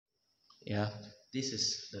Yeah, this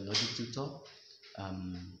is the Logic Tutor.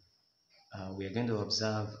 We are going to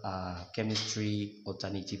observe chemistry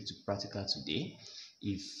alternative to practical today.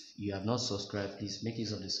 If you have not subscribed, please make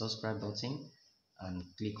use of the subscribe button and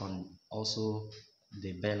click on also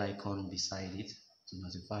the bell icon beside it to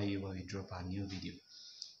notify you when we drop a new video.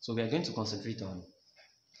 So we are going to concentrate on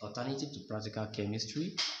alternative to practical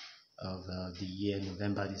chemistry of the year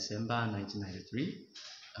November-December 1993.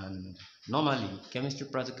 And normally chemistry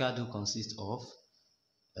practical do consist of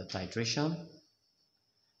the titration,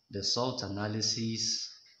 the salt analysis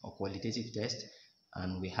or qualitative test,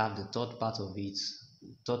 and we have the third part of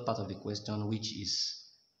the question, which is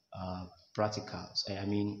practicals. I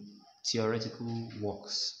mean theoretical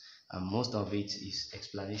works, and most of it is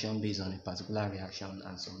explanation based on a particular reaction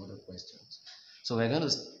and some other questions. So we're going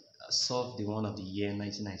to solve the one of the year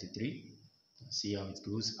 1993. See how it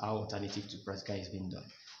goes, how alternative to practical is being done.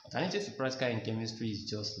 Alternative to practical in chemistry is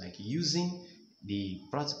just like using the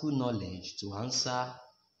practical knowledge to answer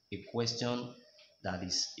a question that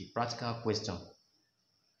is a practical question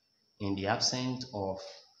in the absence of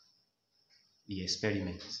the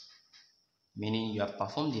experiment. Meaning you have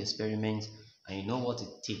performed the experiment and you know what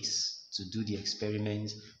it takes to do the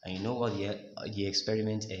experiment and you know what the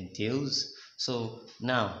experiment entails. So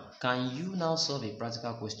now, can you now solve a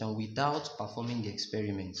practical question without performing the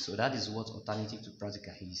experiment? So that is what alternative to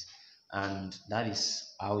practical is, and that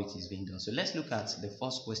is how it is being done. So let's look at the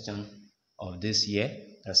first question of this year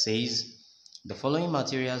that says the following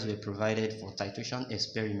materials were provided for titration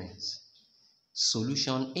experiments.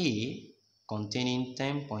 Solution A containing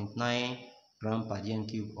 10.9 gram per dm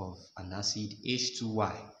cube of an acid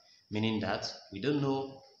H2Y, meaning that we don't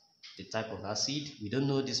know the type of acid, we don't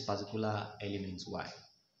know this particular element Y.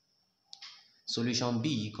 Solution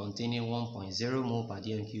B containing 1.0 mole per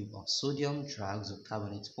dm cube of sodium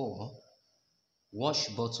trioxocarbonate 4, wash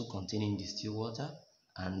bottle containing distilled water,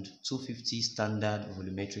 and 250 standard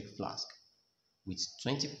volumetric flask with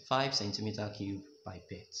 25 centimeter cube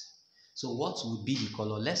pipette. So what would be the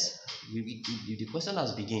color? The question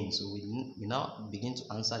has begun, so we now begin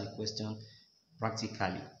to answer the question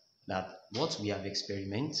practically, that what we have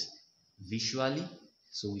experimented visually,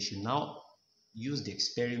 so we should now use the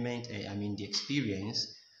experiment, the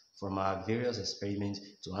experience from our various experiments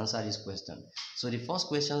to answer this question. So the first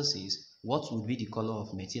question says, what would be the color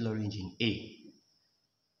of methyl orange in A?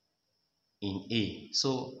 In A.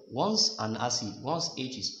 So once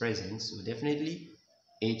H is present, so definitely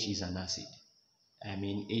H is an acid.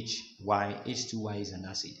 H2Y is an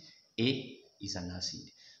acid. A is an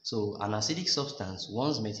acid. So an acidic substance,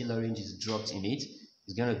 once methyl orange is dropped in it,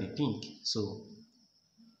 is going to be pink. So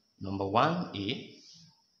number 1A,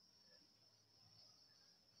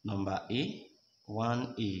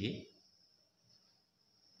 1A,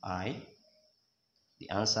 the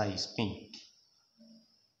answer is pink.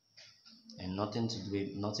 And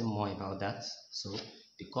nothing more about that. So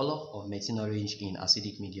the color of methyl orange in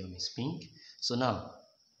acidic medium is pink. So now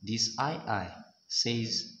this II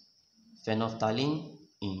says phenolphthalein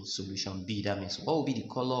in solution B. That means what will be the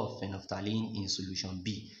color of phenolphthalein in solution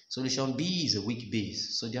B? Solution B is a weak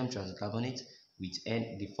base, sodium trioxocarbonate, with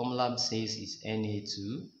the formula says is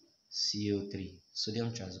Na2CO3,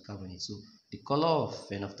 sodium trioxocarbonate. So the color of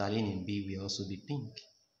phenolphthalein in B will also be pink.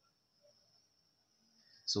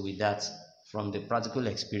 So with that, from the practical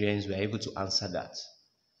experience, we are able to answer that.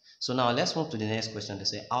 So now let's move to the next question. They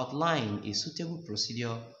say, outline a suitable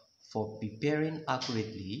procedure for preparing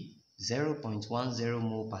accurately 0.10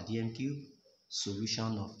 mole per dm cube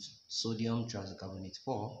solution of sodium trioxocarbonate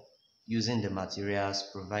 4 using the materials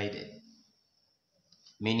provided.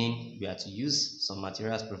 Meaning we are to use some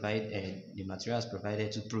materials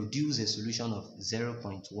provided, to produce a solution of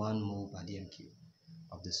 0.1 mole per dm cube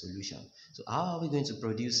of the solution. So how are we going to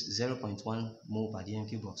produce 0.1 mole per dm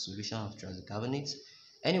cube of solution of trioxocarbonates?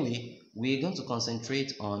 Anyway, we're going to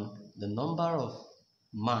concentrate on the number of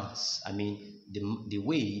mass, the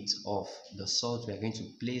weight of the salt we are going to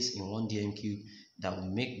place in 1 dm cube that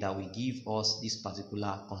will give us this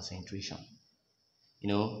particular concentration.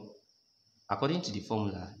 According to the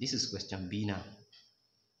formula, this is question B now.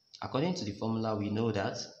 According to the formula, we know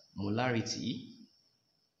that molarity,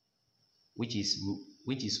 which is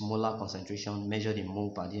molar concentration measured in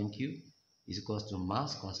mole per dm cube, is equals to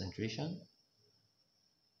mass concentration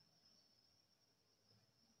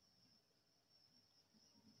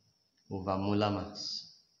over molar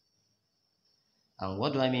mass. And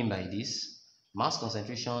what do I mean by this? Mass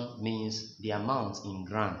concentration means the amount in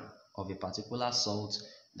gram of a particular salt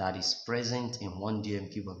that is present in 1 dm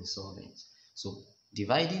cube of a solvent. So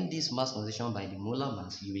dividing this mass concentration by the molar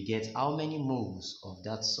mass, you will get how many moles of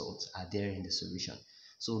that salt are there in the solution.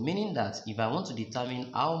 So meaning that if I want to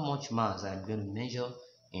determine how much mass I'm going to measure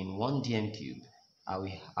in 1 dm cube, I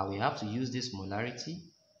will have to use this molarity,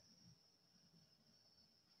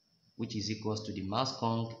 which is equals to the mass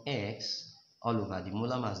conc x all over the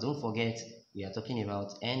molar mass. Don't forget, we are talking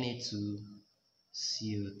about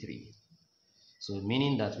Na2CO3. So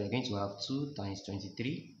meaning that we are going to have 2 times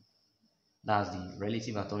 23, that's the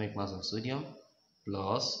relative atomic mass of sodium,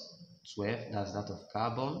 plus 12, that's that of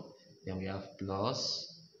carbon. Then we have plus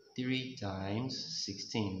 3 times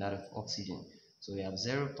 16, that of oxygen. So we have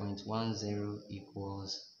 0.10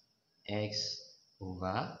 equals x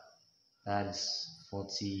over, that is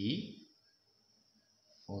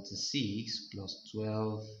 46 plus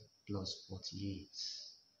 12 plus 48.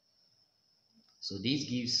 So this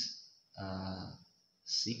gives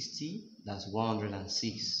 60, that's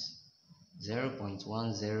 106.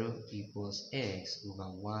 0.10 equals x over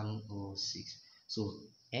 106. So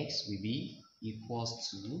x will be equals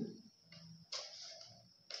to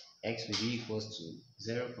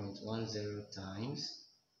 0.10 times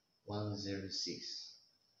 106.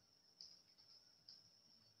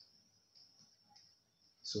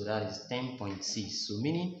 So that is 10.6. So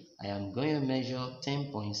meaning I am going to measure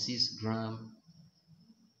 10.6 gram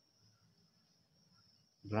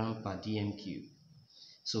per dm cube.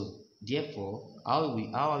 So therefore, how are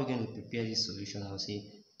we going to prepare this solution? I'll say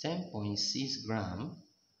 10.6 gram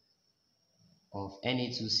of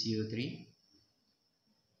Na2CO3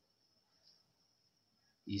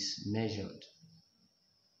 is measured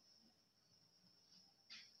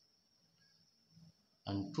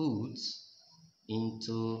and put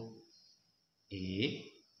into a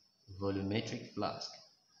volumetric flask.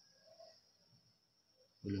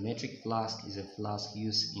 Volumetric flask is a flask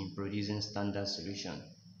used in producing standard solution.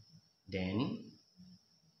 Then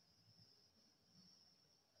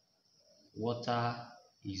water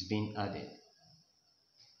is being added.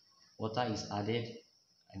 Water is added,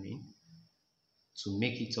 to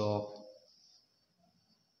make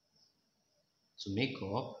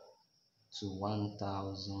up to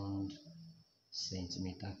 1000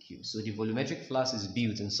 centimeter cube. So the volumetric flask is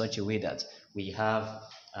built in such a way that we have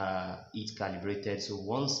it calibrated. So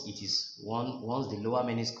once the lower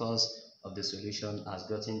meniscus of the solution has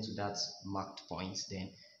gotten to that marked point, then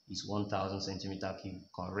it's 1000 centimeter cube,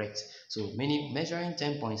 correct? So measuring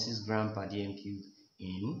 10.6 gram per dm cube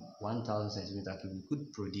in 1000 centimeter cube, we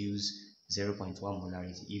could produce 0.1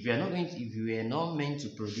 molarity. If you are not meant to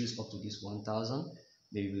produce up to this 1000,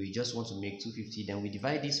 maybe we just want to make 250, then we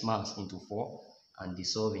divide this mass into 4 and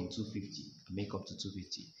dissolve in 250 and make up to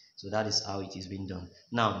 250. So that is how it is being done.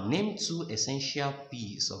 Now name 2 essential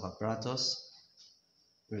pieces of apparatus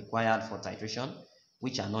required for titration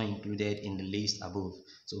which are not included in the list above.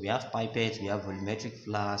 So we have pipette, we have volumetric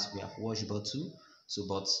flask, we have wash bottle. So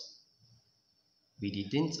but we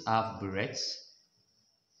didn't have burettes.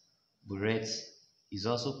 Burettes is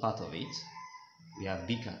also part of it. We have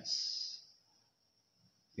beakers.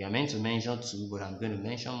 We are meant to mention 2, but I'm going to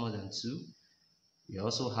mention more than 2. We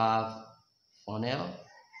also have funnel.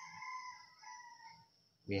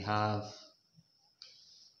 We have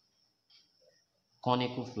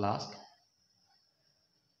conical flask.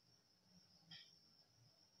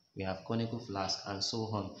 We have conical flask and so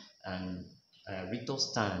on, and retort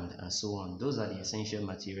stand and so on. Those are the essential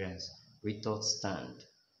materials. Retort stand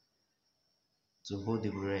to hold the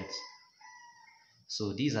burette.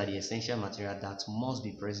 So these are the essential material that must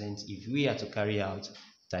be present if we are to carry out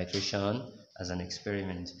titration as an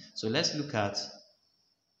experiment. So let's look at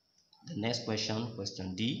the next question,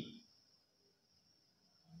 question D.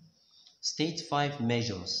 State 5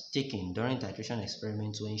 measures taken during titration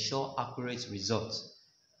experiment to ensure accurate results.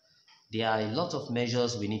 There are a lot of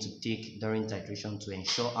measures we need to take during titration to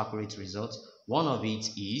ensure accurate results. One of it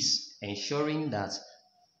is ensuring that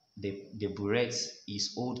the burette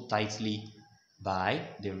is held tightly by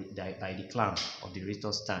the clamp of the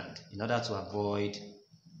retort stand in order to avoid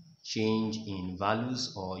change in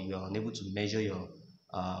values, or you are unable to measure your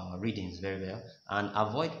readings very well, and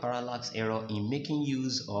avoid parallax error in making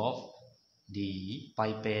use of the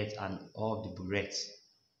pipette and of the burette.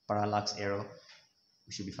 Parallax error,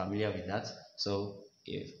 we should be familiar with that. So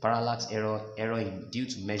if parallax error due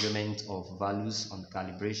to measurement of values on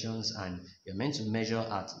calibrations, and you're meant to measure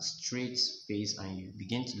at straight face and you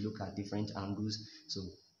begin to look at different angles. So,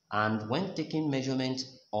 and when taking measurement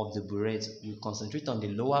of the burette, you concentrate on the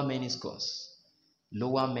lower meniscus.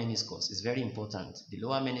 Lower meniscus is very important. The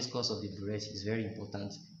lower meniscus of the burette is very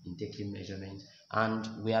important in taking measurement,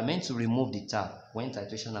 and we are meant to remove the tap when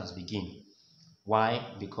titration has begun. Why?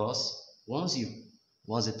 Because once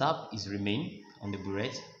the tap is remain on the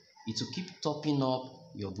burette, it will keep topping up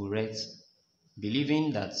your burette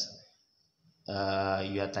believing that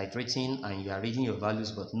you are titrating and you are reading your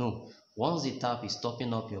values, but no, once the tap is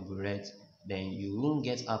topping up your burette, then you won't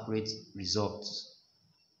get accurate results.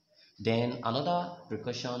 Then another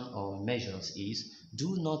precaution or measures is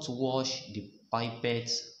do not wash the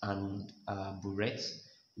pipettes and burettes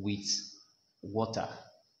with water.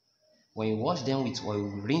 When you wash them with, or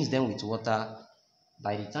you rinse them with water,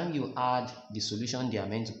 by the time you add the solution they are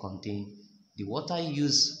meant to contain, the water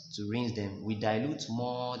used to rinse them will dilute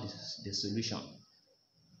more the solution,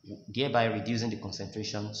 thereby reducing the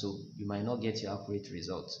concentration, so you might not get your accurate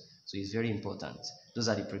results. So it's very important. Those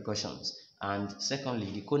are the precautions. And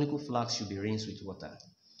secondly, the conical flask should be rinsed with water,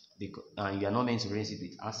 and you are not meant to rinse it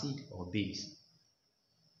with acid or base.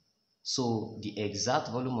 So the exact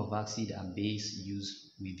volume of acid and base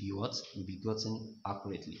used will be what? Will be gotten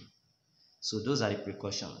accurately. So those are the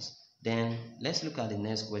precautions. Then let's look at the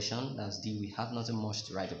next question. That's D. We have nothing much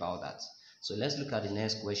to write about that. So let's look at the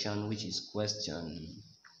next question, which is question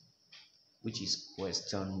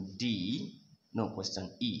D. No, question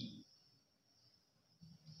E.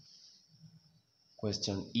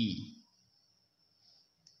 Question E.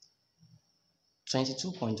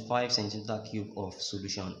 22.5 centimeter cube of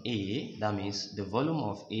solution A. That means the volume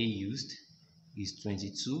of A used is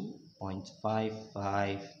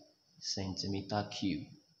 22.55 centimeter cube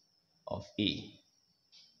of A.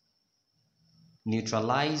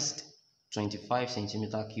 Neutralized 25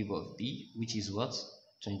 centimeter cube of B, which is what?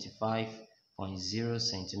 25.0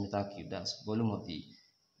 centimeter cube. That's volume of the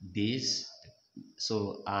base.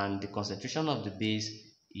 So, and the concentration of the base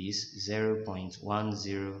is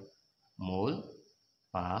 0.10 mole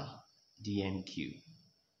per dm cube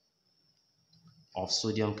of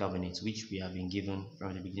sodium carbonate, which we have been given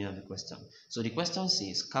from the beginning of the question. So the question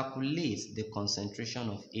says calculate the concentration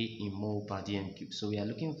of A in mole per dm cube. So we are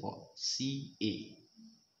looking for Ca,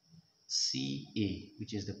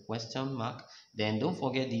 which is the question mark. Then don't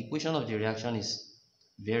forget the equation of the reaction is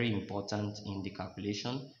very important in the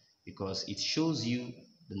calculation, because it shows you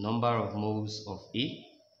the number of moles of A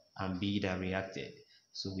and B that reacted.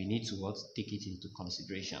 So we need to take it into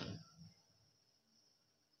consideration.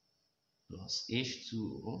 Plus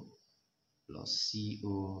H2O plus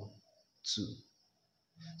CO2.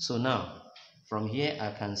 So now from here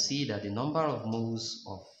I can see that the number of moles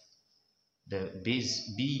of the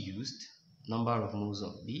base B used, number of moles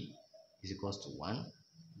of B is equals to 1.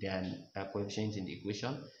 There are coefficients in the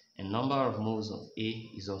equation, and number of moles of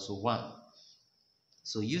A is also 1.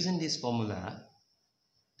 So using this formula,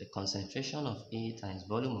 the concentration of A times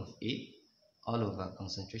volume of A all over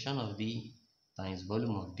concentration of B times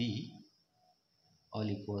volume of B all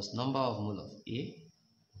equals number of mole of A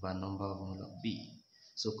over number of mole of B.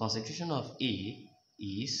 So concentration of A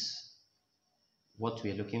is what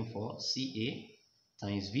we are looking for, Ca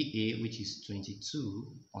times Va, which is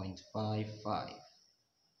 22.55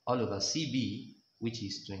 all over Cb, which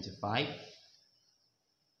is 25,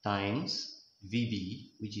 times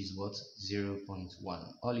Vb, which is what?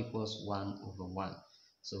 0.1, all equals 1 over 1.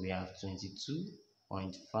 So we have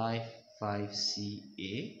 22.55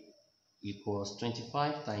 Ca equals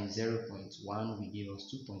 25 times 0.1 will give us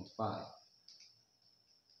 2.5,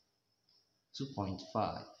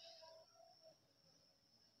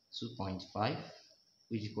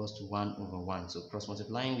 which equals to 1 over 1. So cross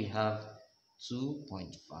multiplying, we have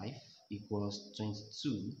 2.5 equals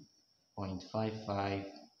 22.55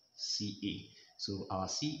 Ca. So our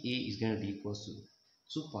Ca is going to be equals to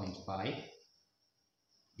 2.5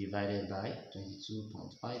 divided by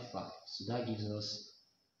 22.55. So that gives us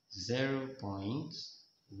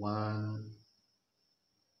 0.11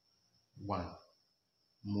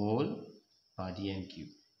 mole per dm cube.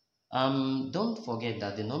 Don't forget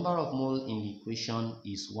that the number of mole in the equation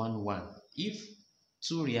is 1. If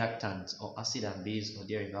two reactants or acid and base or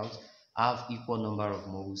derivatives have equal number of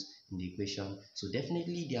moles in the equation, so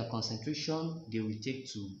definitely their concentration they will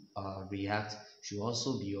take to react should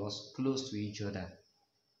also be close to each other.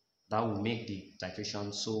 That will make the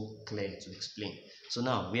titration so clear to explain. So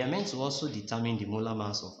now we are meant to also determine the molar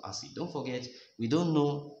mass of acid. Don't forget, we don't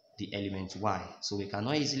know the element Y, so we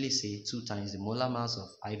cannot easily say 2 times the molar mass of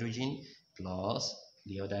hydrogen plus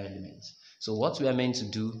the other elements. So what we are meant to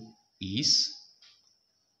do is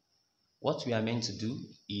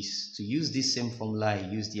to use this same formula I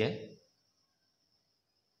used here.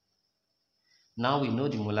 Now we know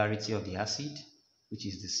the molarity of the acid, which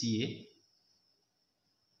is the Ca.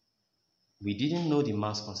 We didn't know the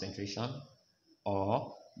mass concentration,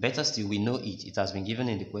 or better still, we know it. It has been given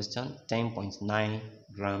in the question, 10.9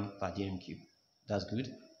 gram per dm cube. That's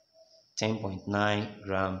good. 10.9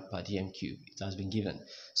 gram per dm cube. It has been given.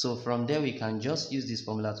 So from there we can just use this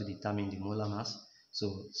formula to determine the molar mass.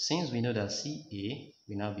 So since we know that Ca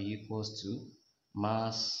will now be equals to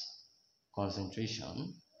mass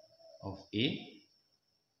concentration of A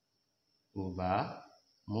over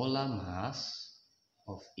molar mass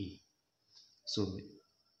of A. So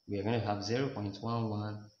we are going to have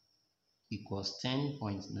 0.11 equals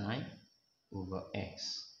 10.9 over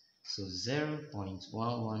x. So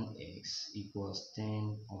 0.11x equals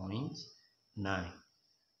 10.9.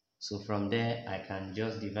 So from there, I can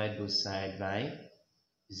just divide both sides by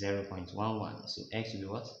 0.11. So x will be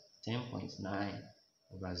what? 10.9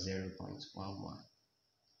 over 0.11.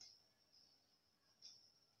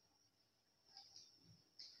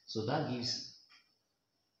 So that gives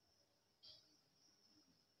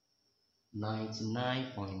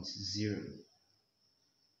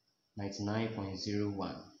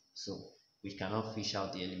 99.01. So we cannot fish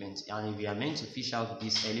out the elements, and if you are meant to fish out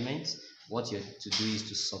these elements, what you're to do is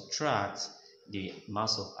to subtract the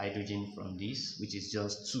mass of hydrogen from this, which is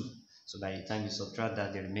just 2. So by the time you subtract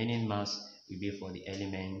that, the remaining mass will be for the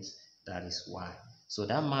element that is y. So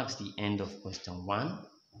that marks the end of question 1.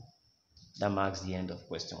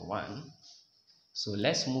 So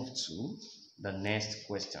let's move to the next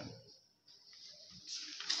question,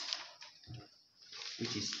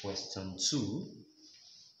 which is question 2.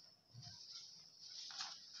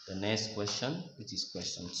 The next question, which is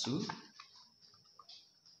question 2.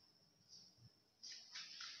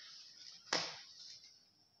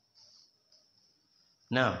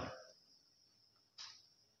 Now,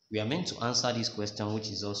 we are meant to answer this question, which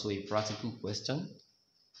is also a practical question.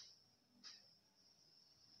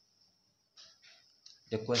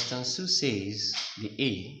 The question 2 says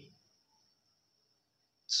the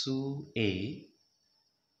 2A,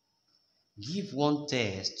 give one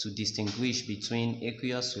test to distinguish between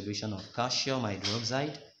aqueous solution of calcium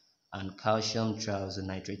hydroxide and calcium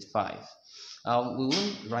triazonitrate 5. We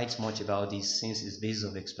won't write much about this since it's based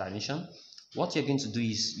on explanation. What you're going to do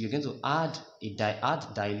is you're going to add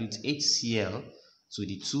dilute HCl to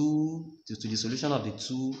the solution of the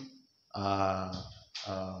two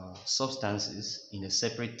substances in a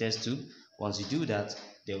separate test tube. Once you do that,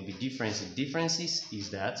 there will be differences. Differences is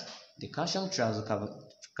that the calcium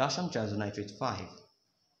triazonitrate 5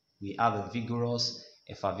 we have a vigorous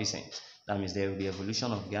effervescence. That means there will be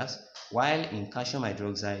evolution of gas, while in calcium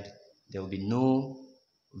hydroxide there will be no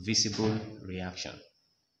visible reaction.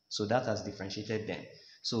 So that has differentiated them.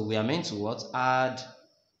 So we are meant to what? Add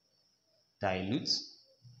dilute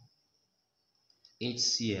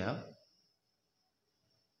HCl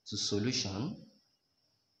to solution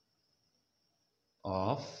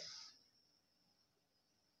of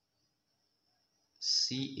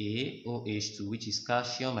CaOH2, which is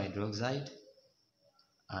calcium hydroxide,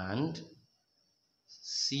 and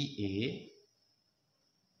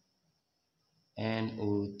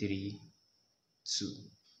CaNO3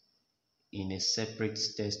 in a separate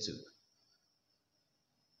test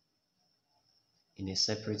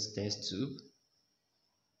tube.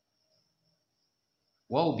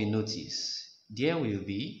 What will be noticed? There will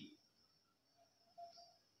be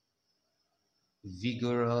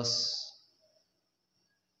vigorous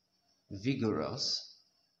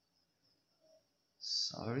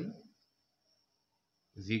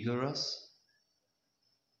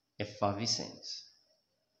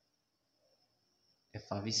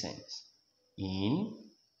effervescence in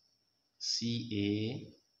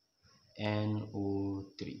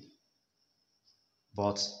CaNO3,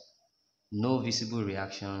 but no visible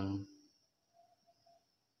reaction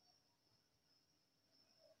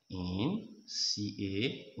in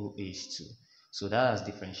CaOH2. So that has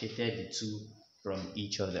differentiated the two from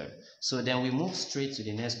each other. So then we move straight to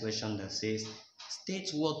the next question that says,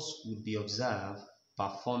 state what would be observed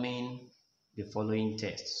performing the following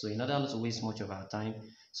test. So in order not to waste much of our time,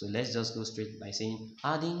 so let's just go straight by saying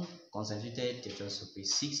adding concentrated tetrasulfate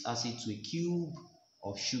 6 acid to a cube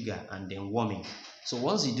of sugar and then warming. So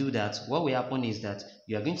once you do that, what will happen is that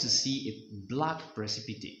you are going to see a black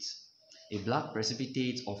precipitate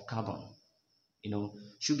of carbon.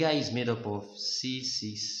 Sugar is made up of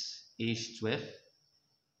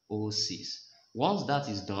C6H12O6. Once that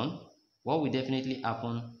is done, what will definitely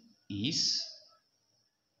happen is,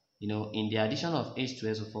 in the addition of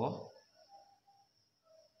H2SO4,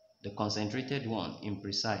 the concentrated one in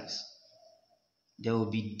precise, there will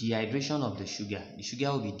be dehydration of the sugar. The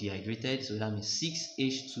sugar will be dehydrated, so that means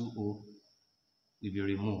 6H2O will be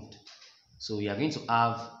removed. So we are going to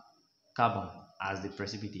have carbon as the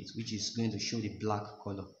precipitate, which is going to show the black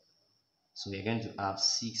color. So we are going to have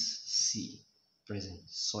 6C present,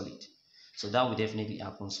 solid. So that will definitely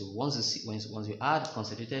happen. So once you add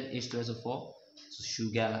concentrated H2SO4 to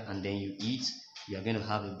sugar and then you eat, you are going to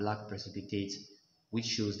have a black precipitate, which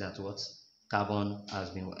shows that what carbon has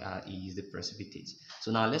been is the precipitate.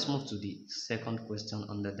 So now let's move to the second question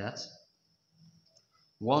under that.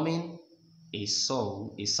 Warming a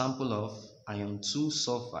sample of iron 2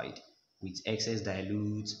 sulfide with excess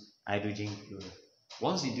dilute hydrogen chloride.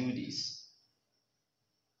 Once you do this,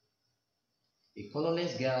 a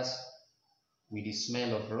colorless gas with the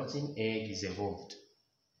smell of rotten egg is evolved.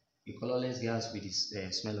 A colorless gas with the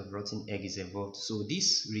smell of rotten egg is evolved. So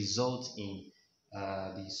this results in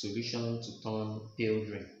the solution to turn pale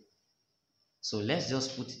green. So let's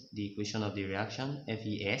just put the equation of the reaction: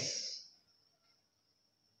 FeS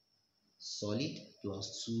solid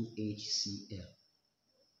plus 2HCl.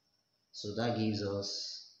 So that gives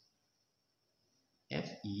us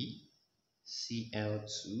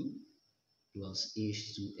FeCl2 plus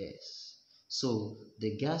H2S. So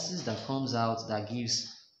the gases that comes out that gives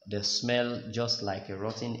the smell just like a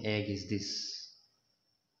rotten egg is this.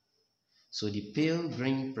 So the pale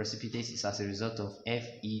green precipitate is as a result of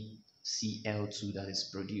FeCl2 that is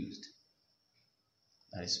produced.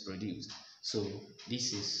 So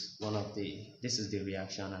this is the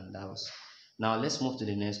reaction, and that was. Now let's move to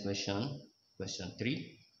the next question. Question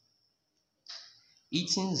 3.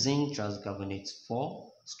 Heating zinc transcarbonate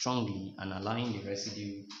 4 strongly and allowing the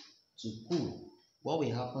residue to cool. What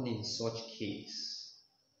will happen in such case?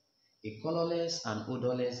 A colorless and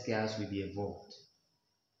odorless gas will be evolved.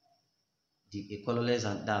 A colorless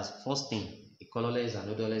and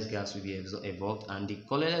odorless gas will be evolved, and the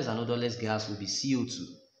colorless and odorless gas will be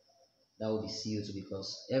CO2. That will be CO2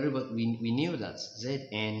 because we knew that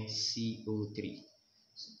ZnCO3,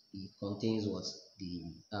 it contains what? The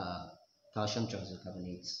calcium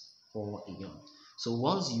transcarbonate 4 ion. So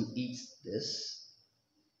once you eat this,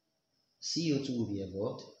 CO2 will be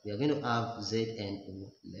evolved. We are going to have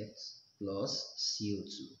ZnO left plus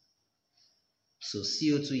CO2. So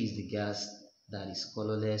CO2 is the gas that is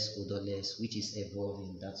colorless, odorless, which is evolved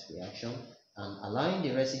in that reaction, and allowing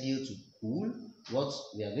the residue to cool. What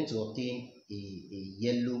we are going to obtain a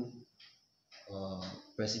yellow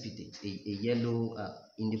precipitate, a yellow.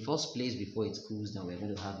 In the first place, before it cools down, we are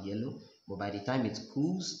going to have yellow, but by the time it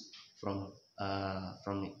cools from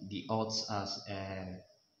the hot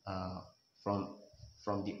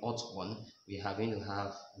from the hot one, we are going to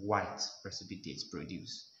have white precipitates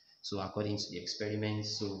produced. So according to the experiment,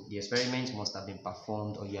 so the experiment must have been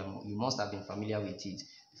performed, or you must have been familiar with it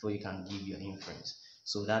before you can give your inference.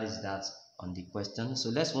 So that is that on the question. So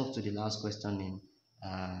let's move to the last question in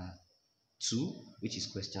 2, which is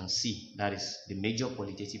question C. That is the major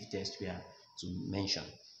qualitative test we are to mention.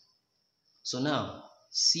 So now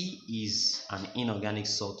C is an inorganic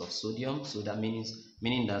salt of sodium. So that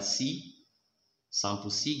meaning that sample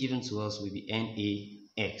C given to us will be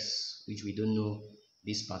NaX, which we don't know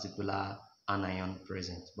this particular anion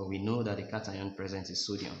present, but we know that the cation present is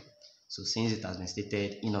sodium. So since it has been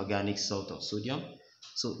stated inorganic salt of sodium,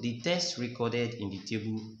 so the tests recorded in the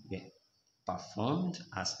table were performed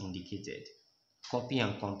as indicated. Copy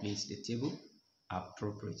and complete the table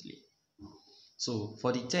appropriately. So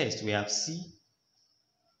for the test, we have C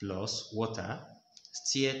plus water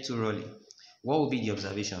stirred thoroughly. What will be the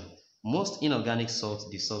observation? Most inorganic salt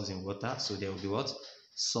dissolves in water, so there will be what?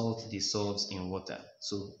 Salt dissolves in water.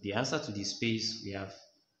 So the answer to this space, we have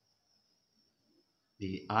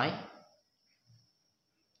the I.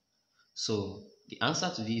 So the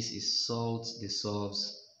answer to this is salt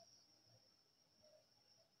dissolves.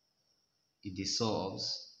 It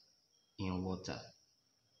dissolves in water.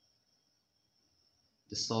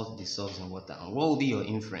 The salt dissolves in water. And what will be your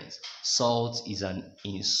inference? Salt is a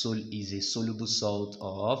soluble salt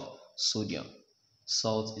of sodium.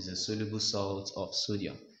 Salt is a soluble salt of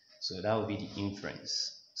sodium. So that will be the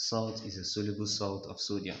inference. Salt is a soluble salt of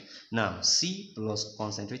sodium. Now, C plus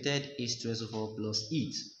concentrated H2SO4 plus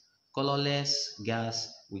heat. Colorless gas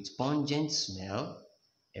with pungent smell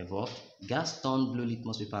evolved. Gas turned blue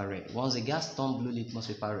litmus paper red. Once a gas turned blue litmus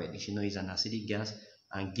paper red, you should know it's an acidic gas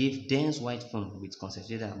and give dense white film with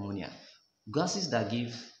concentrated ammonia. Gases that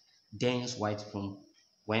give dense white film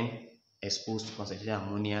when exposed to concentrated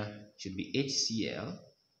ammonia should be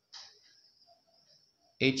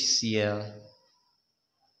HCl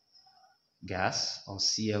gas or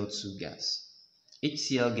Cl2 gas.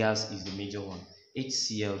 HCl gas is the major one.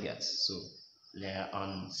 HCl gas. So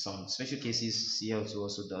on some special cases, Cl2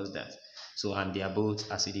 also does that. So and they are both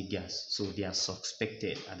acidic gas. So they are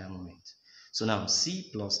suspected at that moment. So now C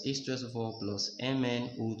plus H2SO4 plus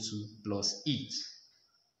MnO2 plus heat.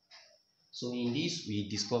 So in this we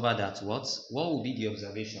discover that what will be the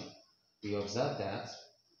observation? we observe that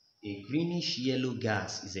a greenish yellow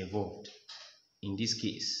gas is evolved. In this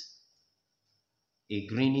case, a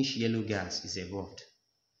greenish yellow gas is evolved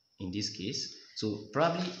in this case. So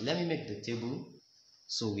probably let me make the table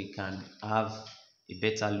so we can have a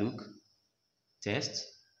better look. Test,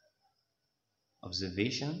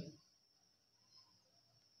 observation,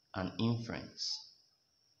 and inference.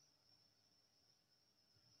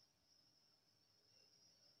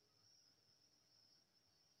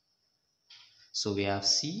 So we have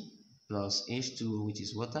C plus H2O, which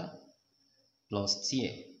is water, plus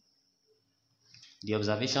tear. The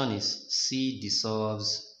observation is C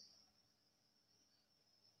dissolves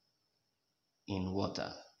in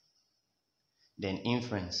water. Then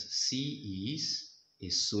inference, C is a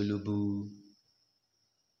soluble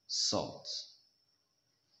salt.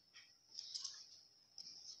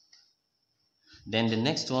 Then the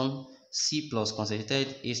next one, C plus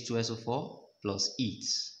concentrated H2SO4 plus heat.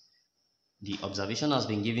 The observation has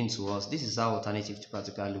been given to us. This is how alternative to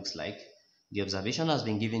practical looks like. The observation has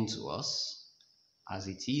been given to us as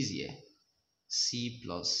it is here. C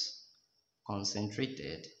plus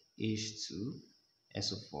concentrated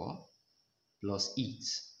H2SO4 plus heat.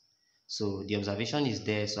 So the observation is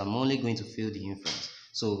there, so I'm only going to fill the inference.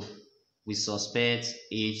 So we suspect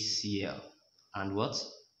HCl and what?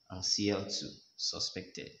 And Cl2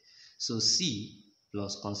 suspected. So C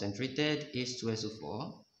plus concentrated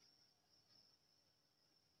H2SO4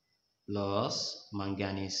 plus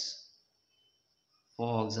manganese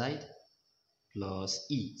 4 oxide plus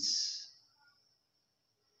heat.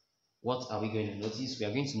 What are we going to notice? We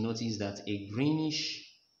are going to notice that a greenish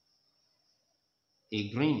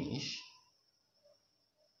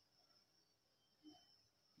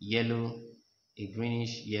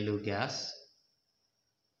yellow gas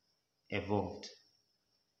evolved.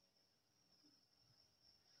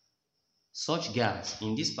 Such gas,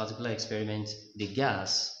 in this particular experiment, the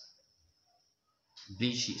gas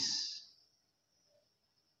bleaches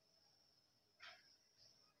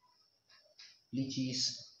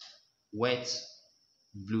wet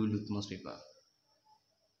blue litmus paper.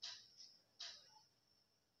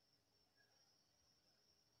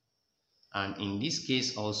 And in this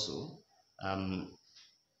case also, to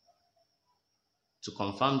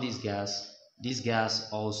confirm this gas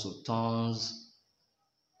also turns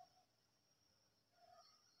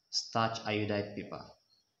starch iodide paper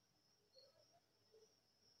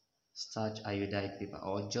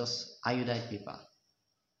or just iodide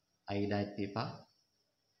paper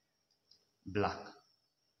black.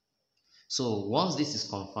 So once this is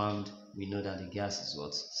confirmed, we know that the gas is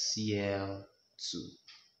what? Cl2.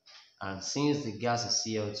 And since the gas is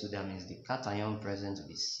Cl2, that means the cation present will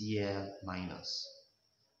be Cl minus.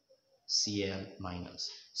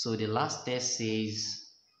 So the last test says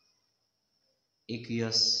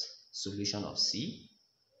aqueous solution of C.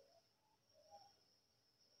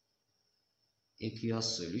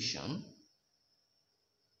 Aqueous solution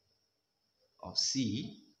of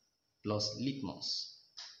C plus litmus.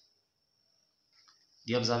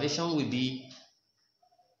 The observation will be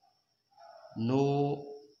no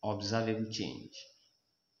observable change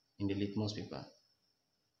in the litmus paper.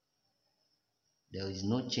 There is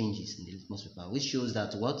no changes in the litmus paper, which shows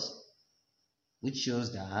that what? Which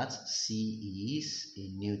shows that C is a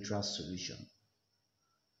neutral solution.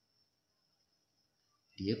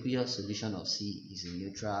 The aqueous solution of C is a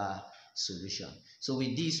neutral solution. So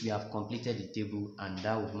with this, we have completed the table, and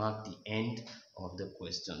that would mark the end of the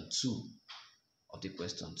question 2.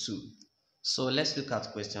 So let's look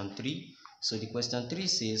at question 3. So the question 3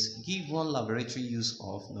 says, give one laboratory use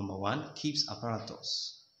of number 1, Kipps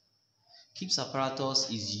apparatus. Kipps apparatus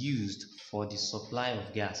is used for the supply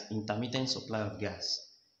of gas, intermittent supply of gas.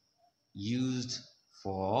 Used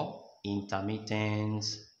for intermittent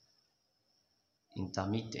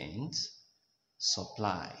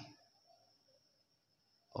supply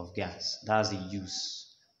of gas. That's the use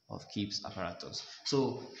of Kipps apparatus.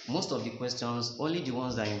 So most of the questions, only the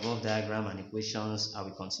ones that involve diagram and equations, I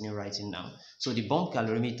will continue writing now. So the bomb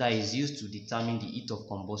calorimeter is used to determine the heat of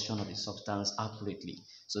combustion of a substance accurately.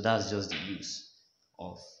 So that's just the use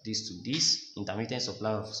of this to this intermittent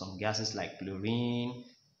supply of some gases like chlorine,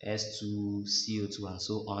 S2, CO2, and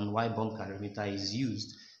so on, while bomb calorimeter is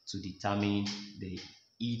used to determine the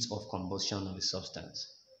heat of combustion of a substance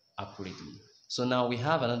accurately. So now we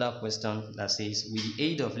have another question that says, with the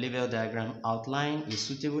aid of label diagram, outline a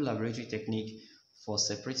suitable laboratory technique for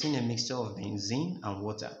separating a mixture of benzene and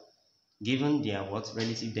water, given their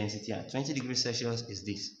relative density at 20 degrees Celsius is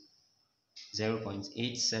this,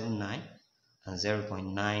 0.879 and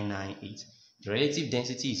 0.998. The relative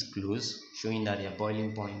density is close, showing that their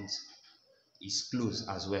boiling point is closed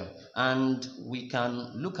as well. And we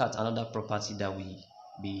can look at another property that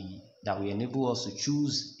will enable us to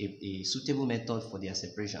choose a suitable method for their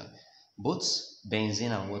separation. Both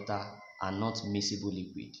benzene and water are not miscible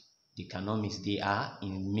liquid. They cannot mix, they are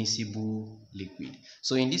immiscible liquid.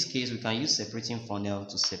 So in this case, we can use separating funnel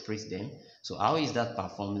to separate them. So how is that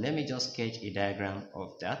performed? Let me just sketch a diagram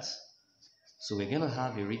of that. So we're going to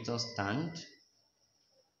have a Ritter stand.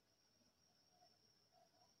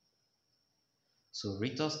 So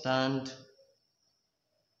Ritter stand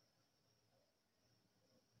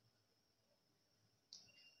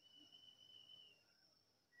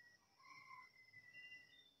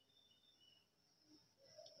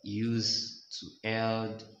used to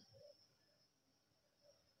hold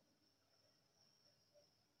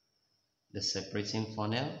the separating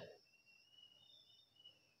funnel.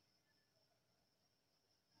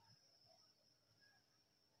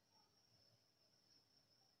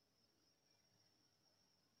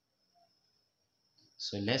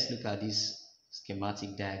 So let's look at this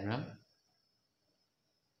schematic diagram.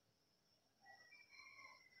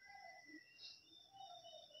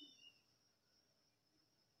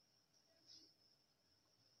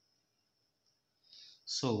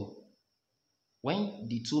 So when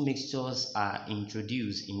the two mixtures are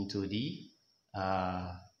introduced into the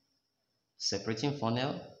uh, separating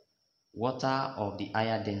funnel, water of the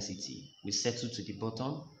higher density will settle to the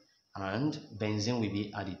bottom and benzene will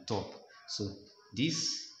be at the top. So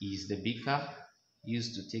this is the beaker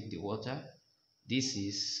used to take the water. This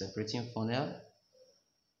is separating funnel.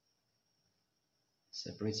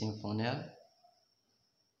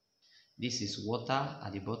 This is water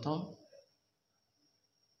at the bottom,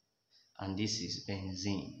 and this is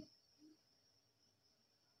benzene,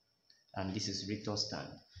 and this is Richter stand.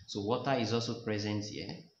 So water is also present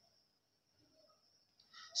here.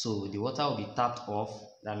 So the water will be tapped off.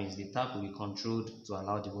 That means the tap will be controlled to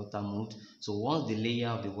allow the water move. So once the layer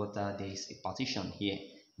of the water, there is a partition here.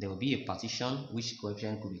 There will be a partition which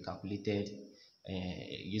coefficient could be calculated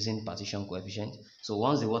using partition coefficient. So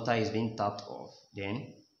once the water is being tapped off,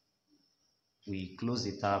 then we close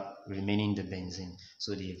the tap, remaining the benzene.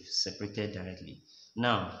 So they've separated directly.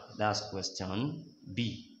 Now that's question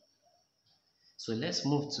B. So let's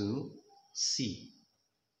move to C.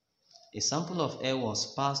 A sample of air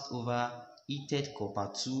was passed over heated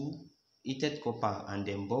copper and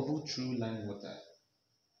then bubbled through lime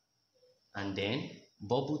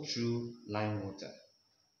water.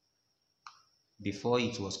 Before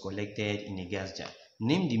it was collected in a gas jar.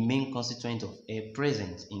 Name the main constituent of air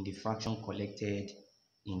present in the fraction collected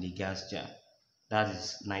in the gas jar. That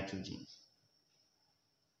is nitrogen.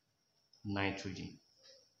 Nitrogen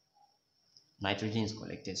is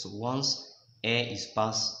collected. So once air is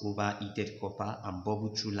passed over heated copper and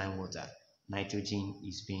bubbled through lime water, nitrogen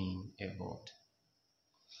is being evolved.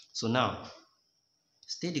 So now,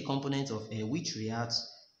 state the components of air which reacts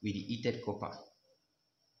with the heated copper.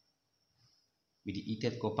 With the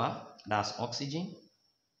heated copper, that's oxygen.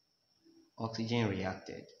 Oxygen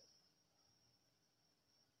reacted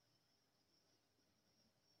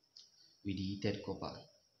with the heated copper.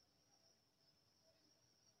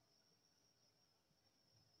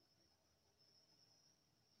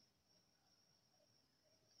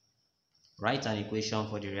 Write an equation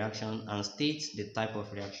for the reaction and state the type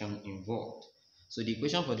of reaction involved. So the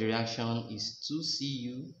equation for the reaction is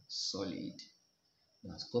 2Cu solid.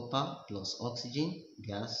 That's copper plus oxygen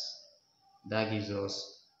gas. That gives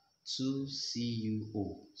us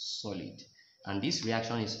 2CuO solid. And this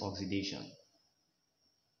reaction is oxidation.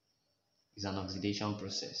 It's an oxidation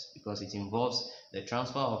process because it involves the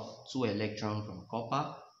transfer of 2 electrons from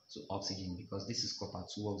copper to oxygen, because this is copper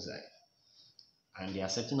 2 oxide, and the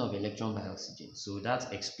accepting of electron by oxygen. So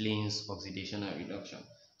that explains oxidation and reduction.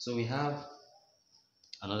 So we have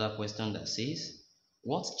another question that says,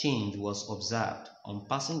 what change was observed on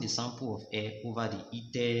passing the sample of air over the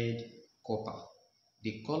heated copper?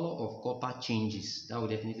 The color of copper changes. That would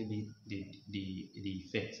definitely be the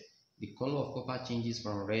effect. The color of copper changes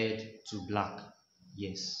from red to black.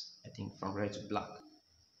 Yes, I think from red to black.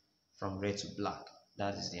 From red to black.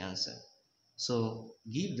 That is the answer. So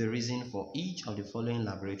give the reason for each of the following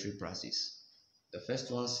laboratory processes. The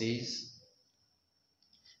first one says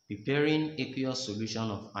preparing aqueous solution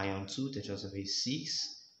of iron 2 tetrasulfate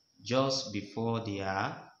 6 just before they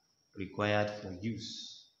are required for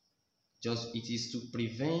use. It is to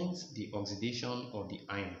prevent the oxidation of the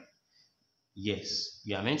iron. Yes,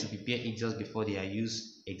 you are meant to prepare it just before they are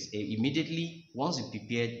used. Immediately, once you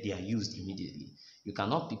prepare, they are used immediately. You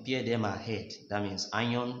cannot prepare them ahead. That means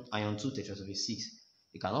iron 2 tetrasulfate 6.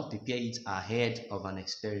 You cannot prepare it ahead of an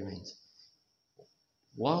experiment.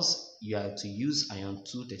 Once you are to use iron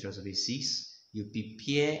 2 tetrasulfate 6, you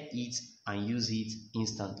prepare it and use it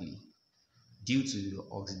instantly due to the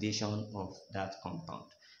oxidation of that compound.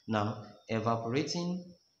 Now, evaporating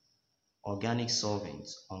organic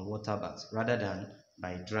solvents on water bath rather than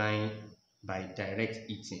by drying by direct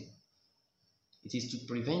heating. It is to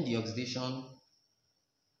prevent the oxidation.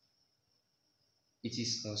 It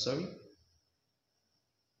is, sorry.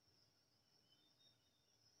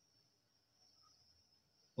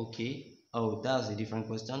 Okay. Oh, that's a different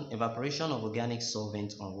question. Evaporation of organic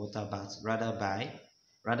solvent on water bath rather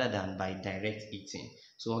than by direct heating.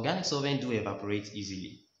 So organic solvent do evaporate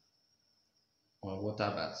easily on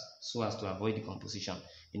water baths so as to avoid decomposition.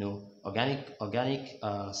 Organic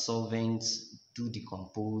solvents do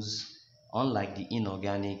decompose, unlike the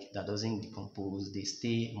inorganic that doesn't decompose. They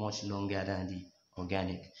stay much longer than the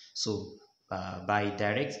organic. So by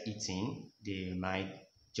direct heating, they might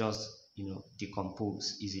just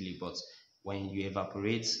decompose easily. But when you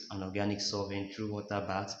evaporate an organic solvent through water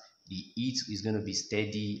bath, the heat is going to be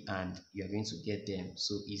steady and you're going to get them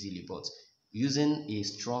so easily. But using a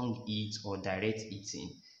strong heat or direct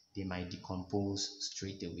heating, they might decompose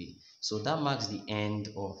straight away. So that marks the end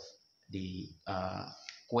of the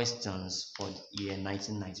questions for the year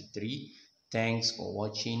 1993. Thanks for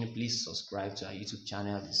watching. Please subscribe to our YouTube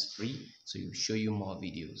channel. It's free, so it will show you more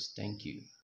videos. Thank you.